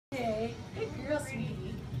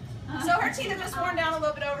Her teeth have just worn down a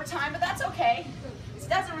little bit over time, but that's okay. It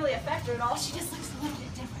doesn't really affect her at all. She just looks a little bit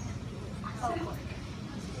different. Oh, look.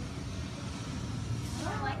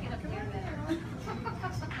 I like it up here better.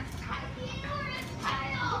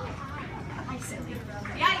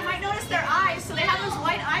 Yeah, you might notice their eyes. So they have those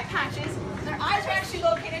white eye patches. Their eyes are actually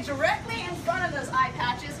located directly in front of those eye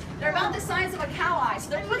patches. They're about the size of a cow eye. So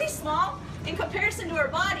they're pretty small in comparison to her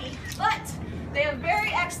body, but they have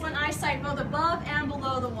very excellent eyesight both above and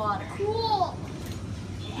below the water. Cool.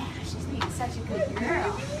 Yeah, she's being such a good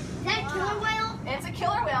girl. Is that a killer whale? It's a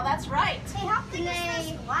killer whale, that's right. Hey, how thick is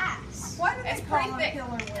this glass? Why do It's they call pretty them thick. killer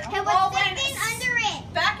whale? Hey, Well, what's that thing under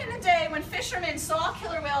it? Back in the day when fishermen saw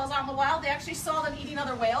killer whales out in the wild, they actually saw them eating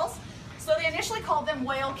other whales. So they initially called them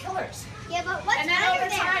whale killers. Yeah, but what's And then under over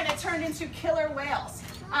there? time it turned into killer whales.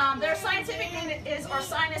 Their scientific name is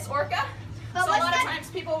Orcinus orca. But So a what's lot of that- times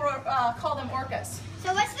people call them orcas.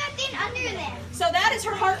 So what's that thing under there? So that is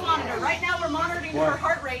her heart monitor. Right now we're monitoring her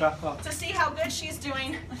heart rate Back up. to see how good she's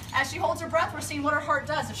doing. As she holds her breath, we're seeing what her heart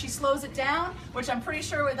does. If she slows it down, which I'm pretty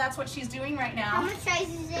sure that's what she's doing right How now. much size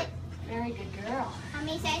is it? Very good girl. How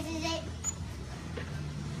many sizes is it?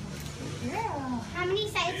 Yeah. How many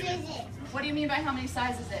sizes is it? What do you mean by how many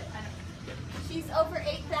sizes is it? She's over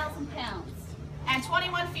 8,000 pounds. And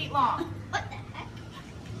 21 feet long. What the heck?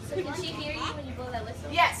 So can she hear you when you blow that whistle?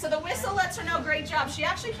 Yes, so the whistle lets her know, great job. She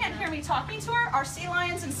actually can't hear me talking to her. Our sea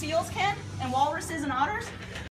lions and seals can, and walruses and otters.